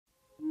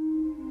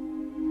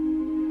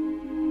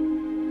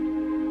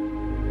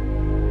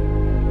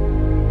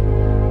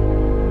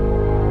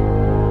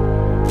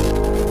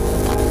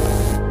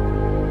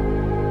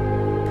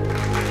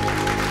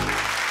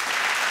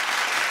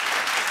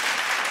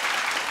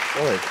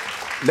All right,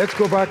 let's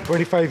go back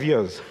 25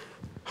 years.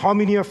 How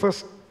many of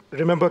us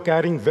remember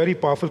carrying very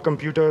powerful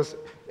computers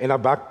in our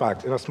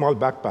backpacks, in our small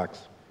backpacks?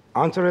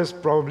 Answer is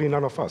probably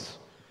none of us.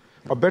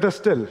 Or better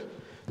still,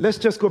 let's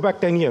just go back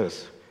 10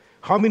 years.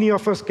 How many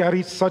of us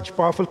carry such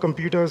powerful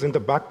computers in the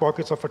back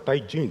pockets of our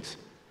tight jeans?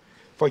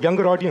 For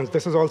younger audience,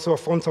 this is also a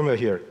phone somewhere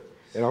here.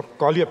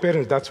 Call your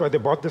parents, that's why they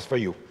bought this for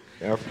you.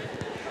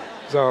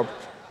 So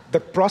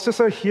the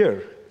processor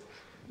here,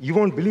 you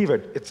won't believe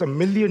it, it's 1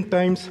 million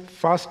times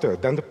faster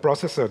than the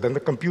processor, than the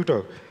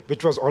computer,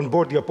 which was on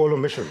board the Apollo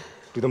mission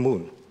to the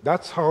moon.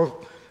 That's how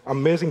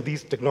amazing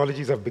these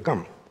technologies have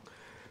become.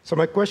 So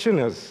my question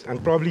is,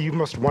 and probably you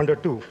must wonder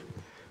too,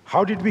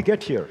 how did we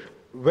get here?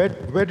 Where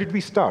did we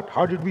start?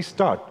 How did we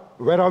start?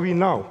 Where are we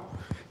now?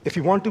 If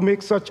you want to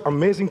make such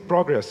amazing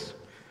progress,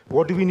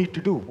 what do we need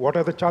to do? What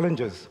are the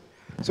challenges?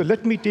 So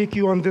let me take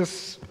you on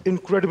this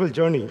incredible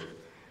journey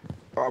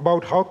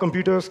about how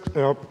computers,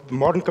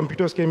 modern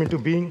computers came into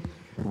being,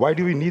 why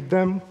do we need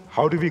them,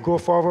 how do we go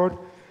forward,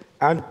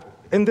 and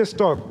in this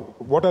talk,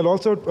 what I'll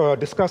also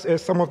discuss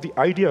is some of the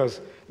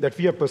ideas that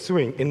we are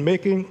pursuing in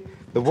making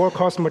the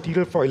workhorse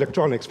material for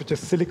electronics, which is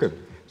silicon.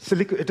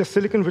 It is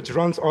silicon which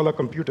runs all our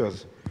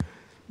computers.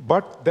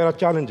 But there are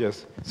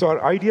challenges. So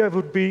our idea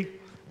would be,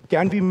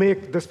 can we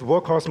make this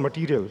workhorse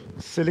material,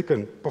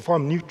 silicon,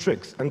 perform new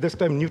tricks, and this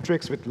time new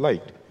tricks with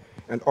light?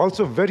 And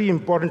also, very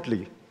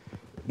importantly,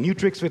 new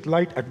tricks with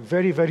light at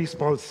very, very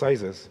small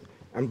sizes.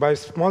 And by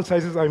small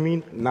sizes, I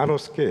mean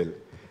nanoscale,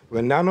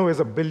 where nano is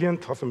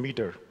 1/1000th of a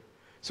meter.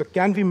 So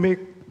can we make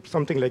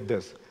something like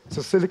this?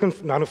 So silicon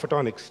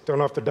nanophotonics,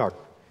 turn off the dark.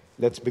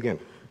 Let's begin.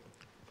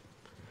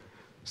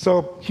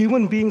 So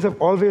human beings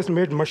have always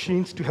made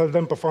machines to help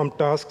them perform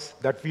tasks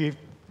that we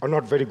are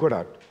not very good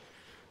at.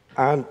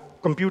 And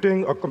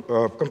computing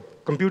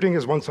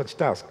is one such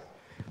task.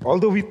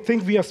 Although we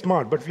think we are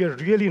smart, but we are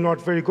really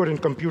not very good in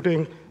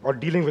computing or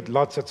dealing with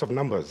large sets of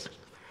numbers.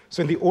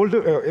 So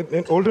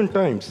in olden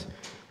times,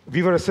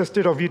 we were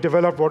assisted, or we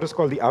developed what is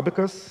called the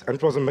abacus, and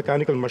it was a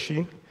mechanical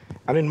machine.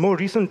 And in more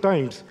recent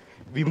times,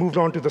 we moved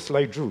on to the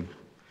slide rule.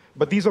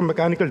 But these are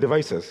mechanical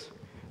devices.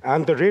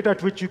 And the rate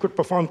at which you could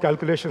perform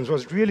calculations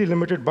was really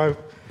limited by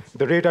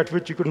the rate at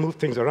which you could move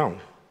things around.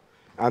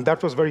 And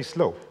that was very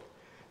slow.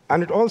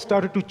 And it all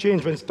started to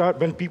change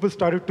when people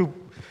started to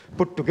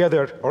put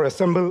together or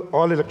assemble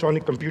all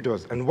electronic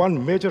computers. And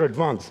one major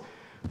advance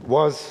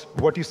was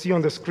what you see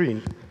on the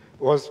screen,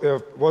 was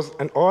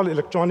an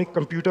all-electronic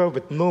computer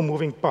with no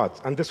moving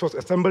parts. And this was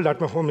assembled at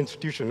my home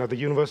institution at the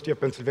University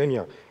of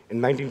Pennsylvania in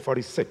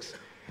 1946.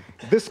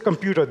 This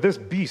computer, this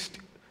beast,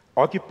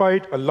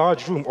 occupied a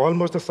large room,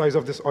 almost the size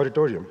of this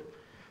auditorium.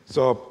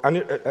 And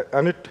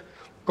it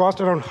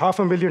cost around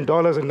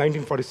 $500,000 in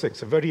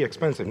 1946, very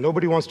expensive.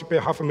 Nobody wants to pay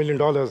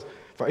 $500,000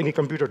 for any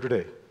computer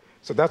today.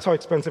 So that's how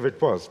expensive it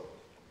was.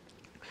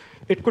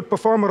 It could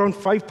perform around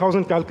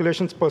 5,000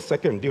 calculations per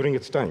second during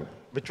its time,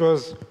 which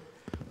was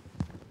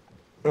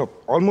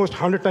almost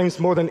 100 times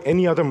more than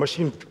any other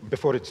machine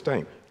before its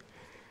time.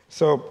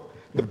 So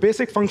the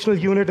basic functional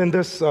unit in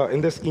this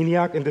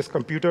ENIAC, in this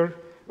computer,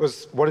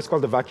 was what is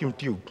called the vacuum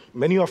tube.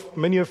 Many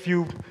of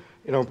you,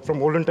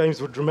 from olden times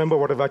would remember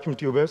what a vacuum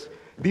tube is.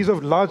 These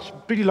are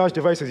pretty large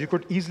devices. You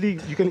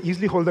can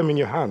easily hold them in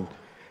your hand.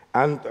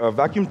 And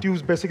vacuum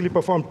tubes basically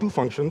perform two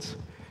functions.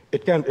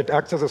 It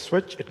acts as a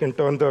switch. It can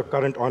turn the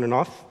current on and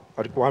off,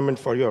 a requirement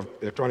for your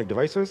electronic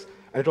devices.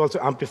 And it also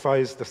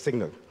amplifies the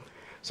signal.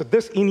 So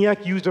this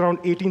ENIAC used around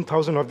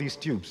 18,000 of these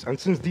tubes. And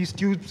since these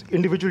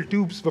individual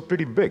tubes were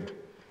pretty big,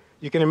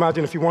 you can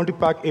imagine if you want to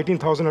pack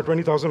 18,000 or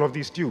 20,000 of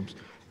these tubes,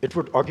 it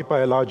would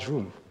occupy a large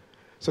room.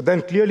 So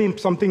then clearly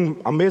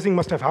something amazing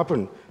must have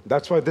happened.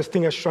 That's why this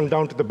thing has shrunk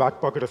down to the back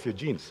pocket of your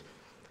jeans.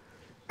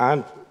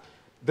 And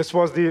this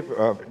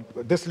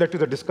led to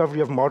the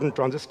discovery of modern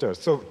transistors.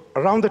 So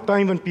around the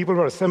time when people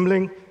were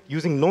assembling,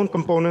 using known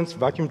components,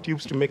 vacuum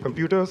tubes to make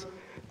computers,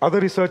 other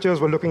researchers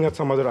were looking at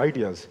some other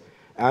ideas.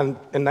 And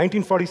in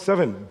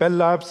 1947, Bell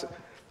Labs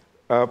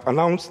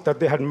announced that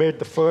they had made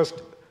the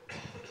first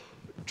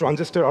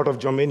transistor out of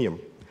germanium.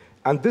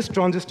 And this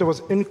transistor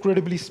was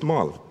incredibly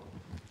small.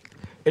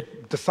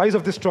 The size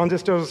of this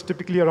transistor was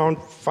typically around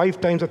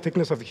 5 times the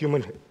thickness of a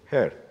human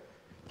hair.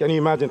 Can you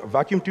imagine?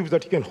 Vacuum tubes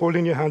that you can hold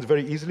in your hands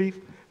very easily,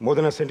 more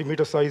than a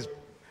centimeter-sized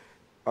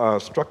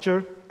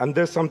structure, and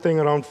there's something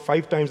around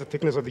 5 times the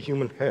thickness of the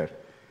human hair.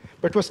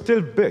 But it was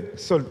still big.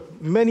 So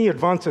many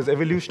advances,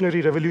 revolutionary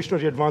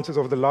advances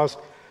over the last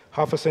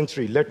half a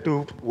century led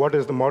to what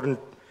is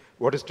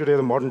today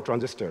the modern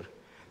transistor.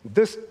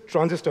 This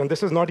transistor, and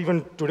this is not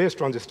even today's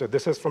transistor,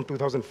 this is from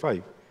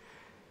 2005.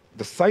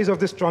 The size of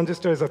this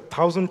transistor is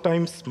 1,000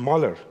 times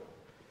smaller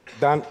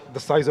than the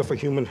size of a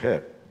human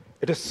hair.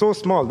 It is so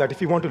small that if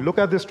you want to look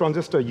at this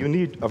transistor, you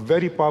need a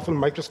very powerful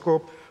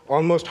microscope,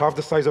 almost half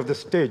the size of this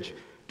stage,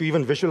 to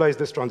even visualize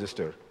this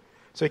transistor.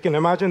 So you can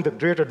imagine the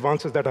great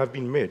advances that have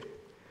been made.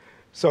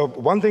 So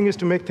one thing is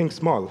to make things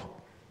small.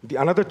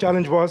 Another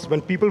challenge was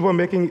when people were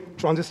making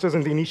transistors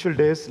in the initial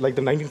days, like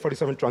the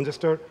 1947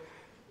 transistor,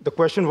 the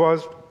question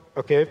was,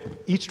 okay,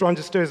 each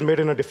transistor is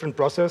made in a different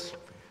process.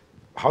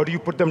 how do you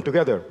put them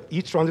together?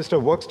 Each transistor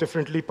works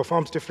differently,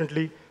 performs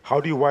differently. How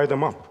do you wire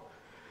them up?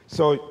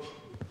 So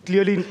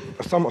clearly,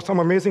 some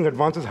amazing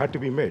advances had to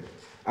be made.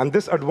 And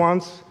this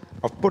advance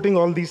of putting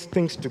all these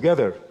things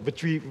together,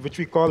 which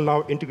we call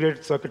now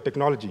integrated circuit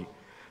technology,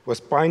 was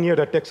pioneered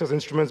at Texas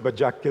Instruments by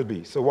Jack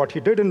Kilby. So what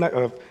he did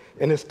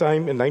in his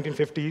time in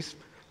 1950s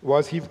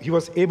was he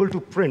was able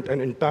to print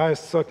an entire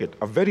circuit,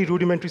 a very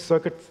rudimentary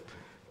circuit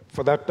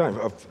for that time,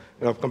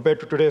 compared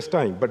to today's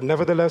time. But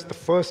nevertheless, the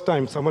first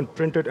time someone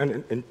printed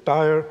an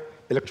entire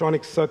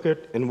electronic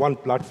circuit in one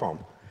platform.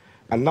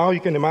 And now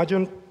you can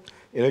imagine,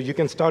 you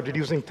can start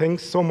reducing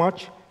things so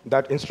much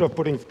that instead of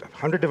putting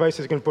 100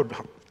 devices, you can put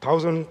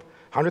 1,000,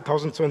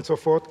 100,000, so on and so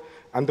forth.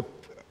 And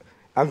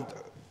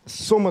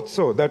so much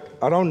so that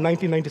around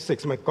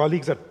 1996, my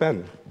colleagues at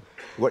Penn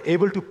were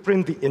able to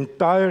print the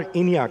entire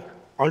ENIAC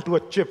onto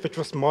a chip which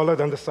was smaller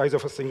than the size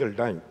of a single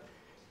dime.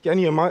 Can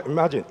you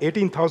imagine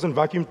 18,000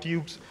 vacuum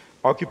tubes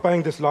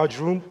occupying this large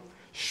room,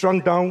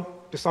 shrunk down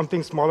to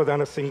something smaller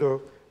than a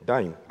single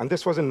dime? And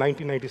this was in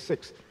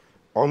 1996,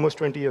 almost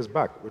 20 years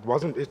back.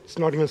 It's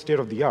not even state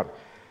of the art.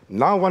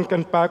 Now one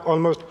can pack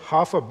almost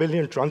 500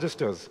 million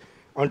transistors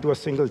onto a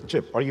single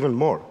chip, or even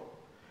more.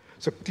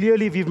 So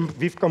clearly,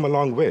 we've come a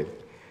long way.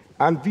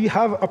 And we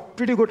have a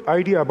pretty good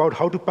idea about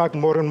how to pack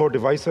more and more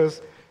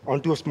devices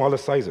onto smaller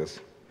sizes.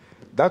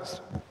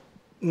 That's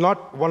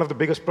not one of the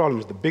biggest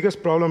problems. The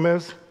biggest problem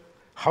is,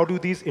 how do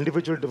these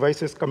individual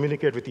devices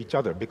communicate with each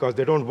other? Because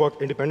they don't work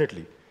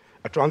independently.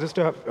 A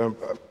transistor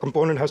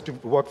component has to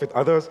work with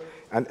others,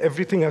 and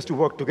everything has to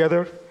work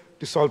together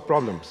to solve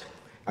problems.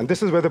 And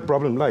this is where the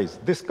problem lies.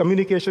 This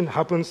communication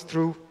happens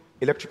through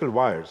electrical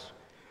wires.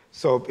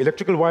 So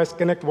electrical wires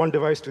connect one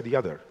device to the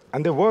other,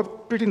 and they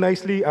work pretty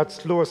nicely at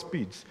slower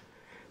speeds.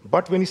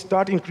 But when you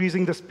start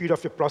increasing the speed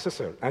of your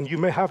processor, and you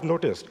may have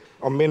noticed,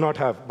 or may not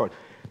have, but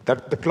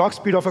that the clock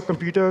speed of our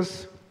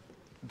computers,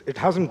 it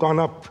hasn't gone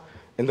up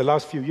in the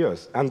last few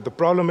years. And the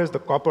problem is the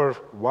copper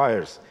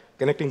wires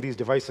connecting these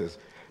devices.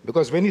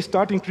 Because when you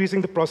start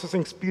increasing the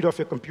processing speed of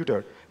your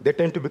computer, they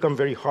tend to become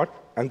very hot,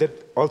 and they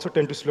also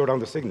tend to slow down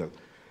the signal.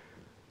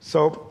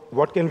 So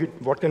what can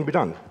be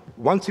done?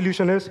 One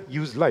solution is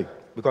use light,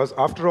 because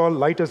after all,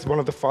 light is one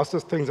of the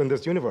fastest things in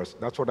this universe.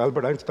 That's what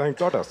Albert Einstein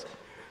taught us.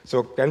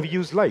 So can we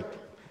use light?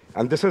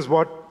 And this is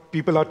what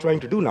people are trying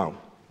to do now.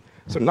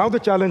 So now the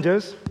challenge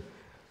is,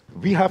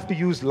 we have to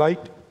use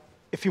light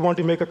if you want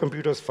to make our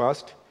computers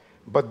fast,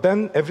 but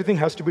then everything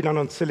has to be done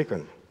on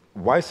silicon.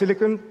 Why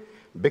silicon?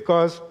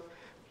 Because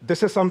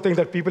this is something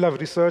that people have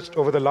researched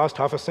over the last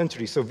half a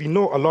century. So we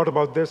know a lot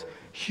about this.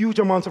 Huge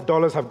amounts of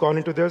dollars have gone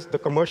into this. The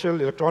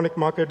commercial electronic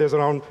market is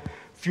around a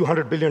few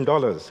 $100 billion.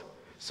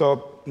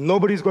 So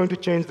nobody's going to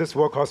change this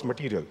workhorse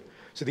material.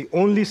 So the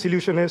only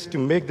solution is to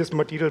make this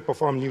material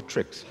perform new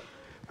tricks,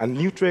 and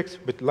new tricks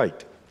with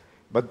light.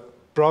 But the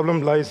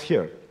problem lies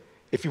here.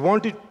 If you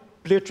want to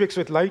play tricks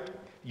with light,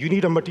 you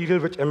need a material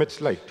which emits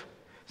light.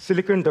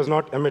 Silicon does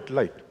not emit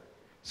light.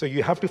 So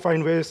you have to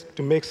find ways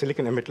to make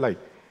silicon emit light,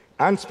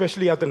 and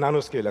especially at the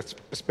nanoscale,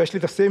 especially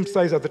the same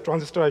size as the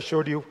transistor I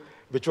showed you,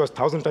 which was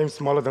 1,000 times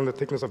smaller than the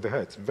thickness of the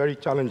hair. It's very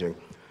challenging.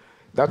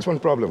 That's one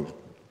problem.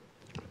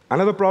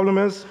 Another problem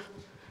is,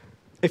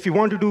 if you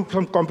want to do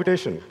some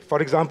computation, for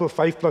example,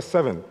 5 plus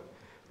 7,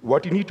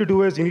 what you need to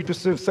do is you need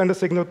to send a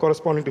signal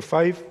corresponding to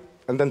 5,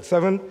 and then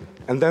 7,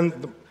 and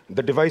then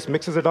the device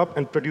mixes it up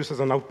and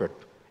produces an output.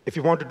 If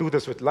you want to do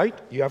this with light,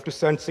 you have to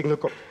send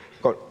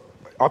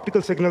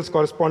optical signals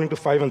corresponding to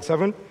 5 and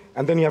 7,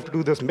 and then you have to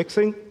do this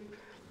mixing,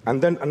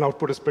 and then an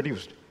output is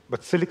produced.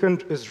 But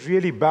silicon is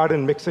really bad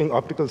in mixing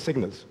optical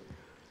signals.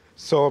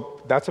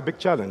 So that's a big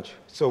challenge.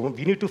 So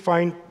we need to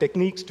find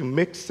techniques to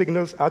mix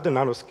signals at the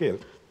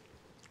nanoscale.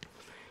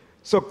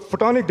 So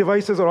photonic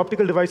devices or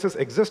optical devices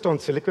exist on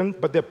silicon,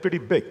 but they're pretty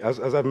big, as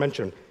I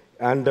mentioned.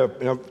 And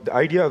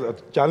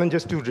the challenge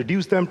is to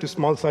reduce them to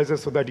small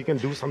sizes so that you can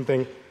do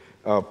something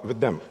with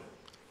them.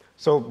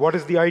 So what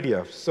is the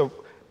idea? So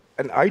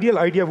an ideal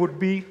idea would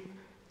be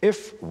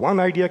if one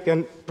idea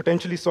can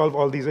potentially solve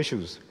all these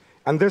issues.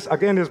 And this,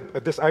 again,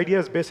 this idea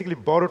is basically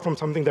borrowed from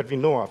something that we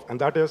know of,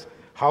 and that is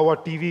how our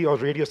TV or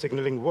radio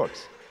signaling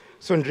works.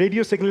 So in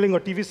radio signaling or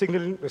TV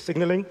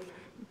signaling,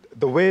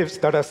 the waves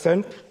that are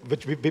sent,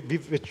 which with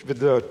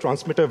the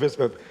transmitter,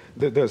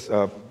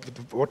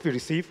 what we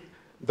receive,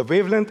 the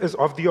wavelength is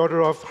of the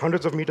order of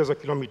hundreds of meters or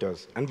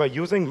kilometers. And by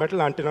using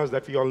metal antennas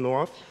that we all know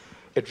of,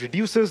 it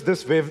reduces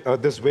this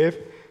wave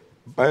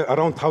by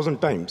around 1,000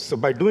 times. So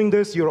by doing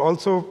this,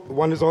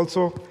 one is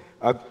also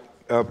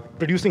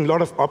producing a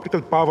lot of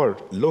optical power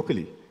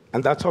locally,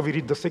 and that's how we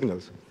read the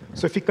signals.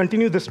 So if we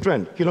continue this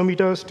trend,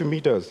 kilometers to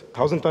meters,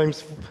 1,000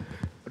 times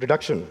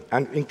reduction,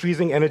 and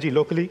increasing energy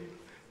locally,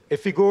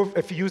 if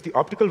we use the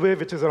optical wave,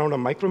 which is around a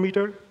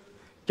micrometer,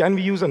 can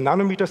we use a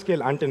nanometer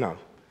scale antenna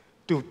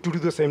to do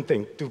the same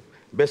thing, to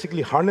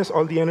basically harness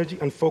all the energy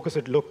and focus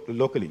it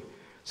locally?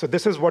 So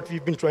this is what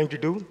we've been trying to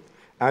do,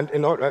 and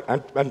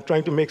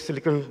trying to make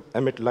silicon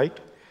emit light.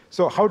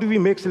 So how do we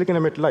make silicon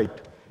emit light?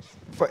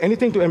 For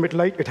anything to emit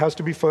light, it has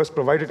to be first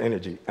provided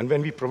energy. And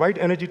when we provide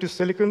energy to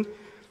silicon,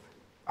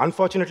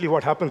 Unfortunately,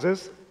 what happens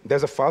is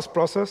there's a fast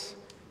process,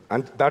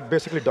 and that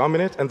basically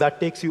dominates, and that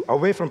takes you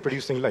away from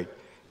producing light.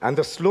 And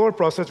the slower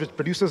process, which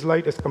produces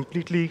light, is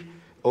completely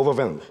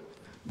overwhelmed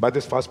by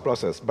this fast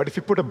process. But if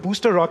you put a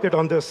booster rocket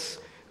on this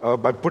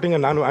by putting a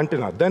nano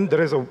antenna, then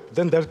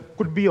there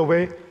could be a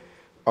way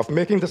of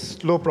making the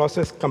slow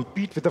process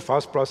compete with the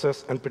fast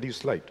process and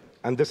produce light.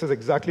 And this is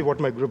exactly what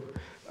my group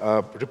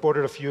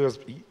reported a few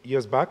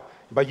years back.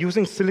 By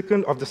using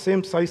silicon of the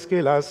same size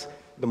scale as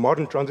the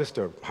modern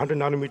transistor, 100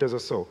 nanometers or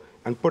so,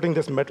 and putting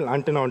this metal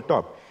antenna on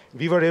top,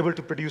 we were able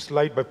to produce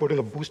light by putting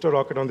a booster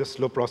rocket on this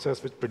slow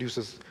process, which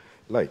produces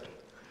light.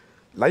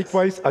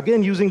 Likewise,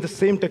 again, using the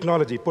same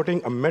technology,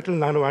 putting a metal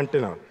nano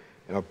antenna,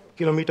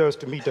 kilometers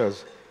to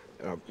meters,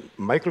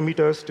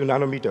 micrometers to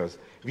nanometers,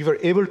 we were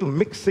able to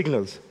mix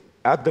signals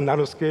at the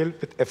nanoscale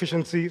with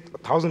efficiency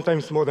 1,000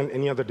 times more than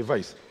any other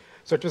device.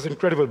 So it was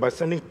incredible. By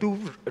sending two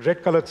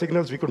red-colored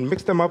signals, we could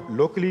mix them up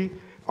locally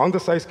on the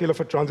size scale of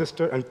a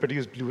transistor and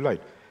produce blue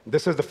light.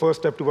 This is the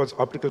first step towards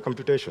optical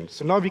computation.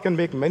 So now we can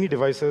make many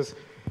devices,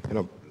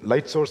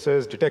 light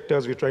sources,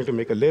 detectors. We're trying to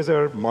make a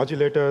laser,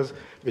 modulators,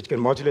 which can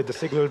modulate the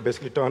signal,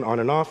 basically turn on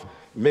and off,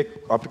 make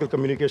optical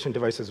communication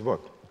devices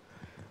work.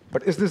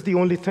 But is this the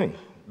only thing?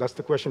 That's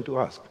the question to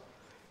ask.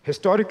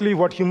 Historically,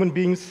 what human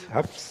beings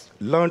have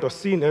learned or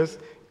seen is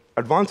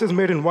advances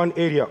made in one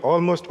area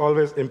almost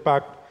always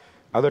impact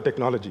other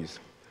technologies.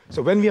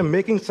 So when we are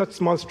making such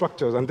small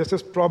structures, and this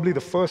is probably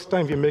the first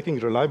time we're making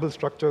reliable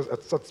structures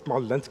at such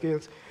small length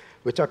scales,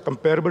 which are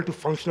comparable to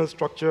functional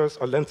structures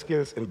or length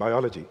scales in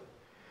biology.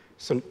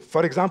 So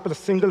for example, a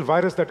single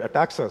virus that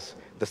attacks us,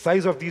 the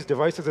size of these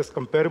devices is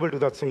comparable to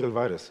that single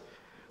virus.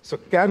 So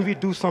can we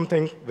do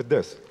something with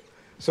this?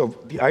 So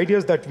the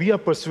ideas that we are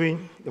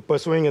pursuing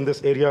in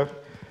this area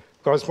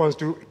corresponds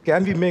to,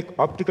 can we make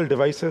optical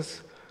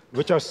devices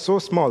which are so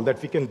small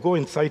that we can go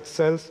inside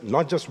cells,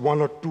 not just one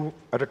or two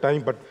at a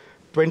time, but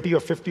 20 or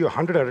 50 or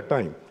 100 at a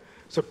time.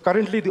 So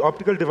currently, the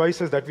optical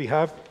devices that we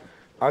have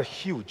are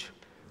huge,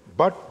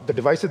 but the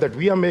devices that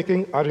we are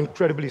making are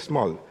incredibly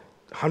small,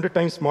 100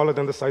 times smaller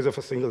than the size of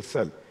a single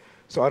cell.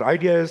 So our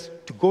idea is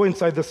to go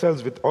inside the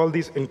cells with all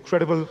these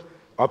incredible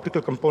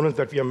optical components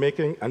that we are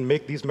making and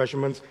make these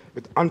measurements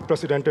with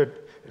unprecedented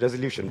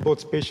resolution,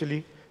 both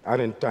spatially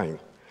and in time.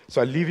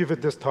 So I'll leave you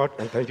with this thought,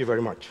 and thank you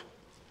very much.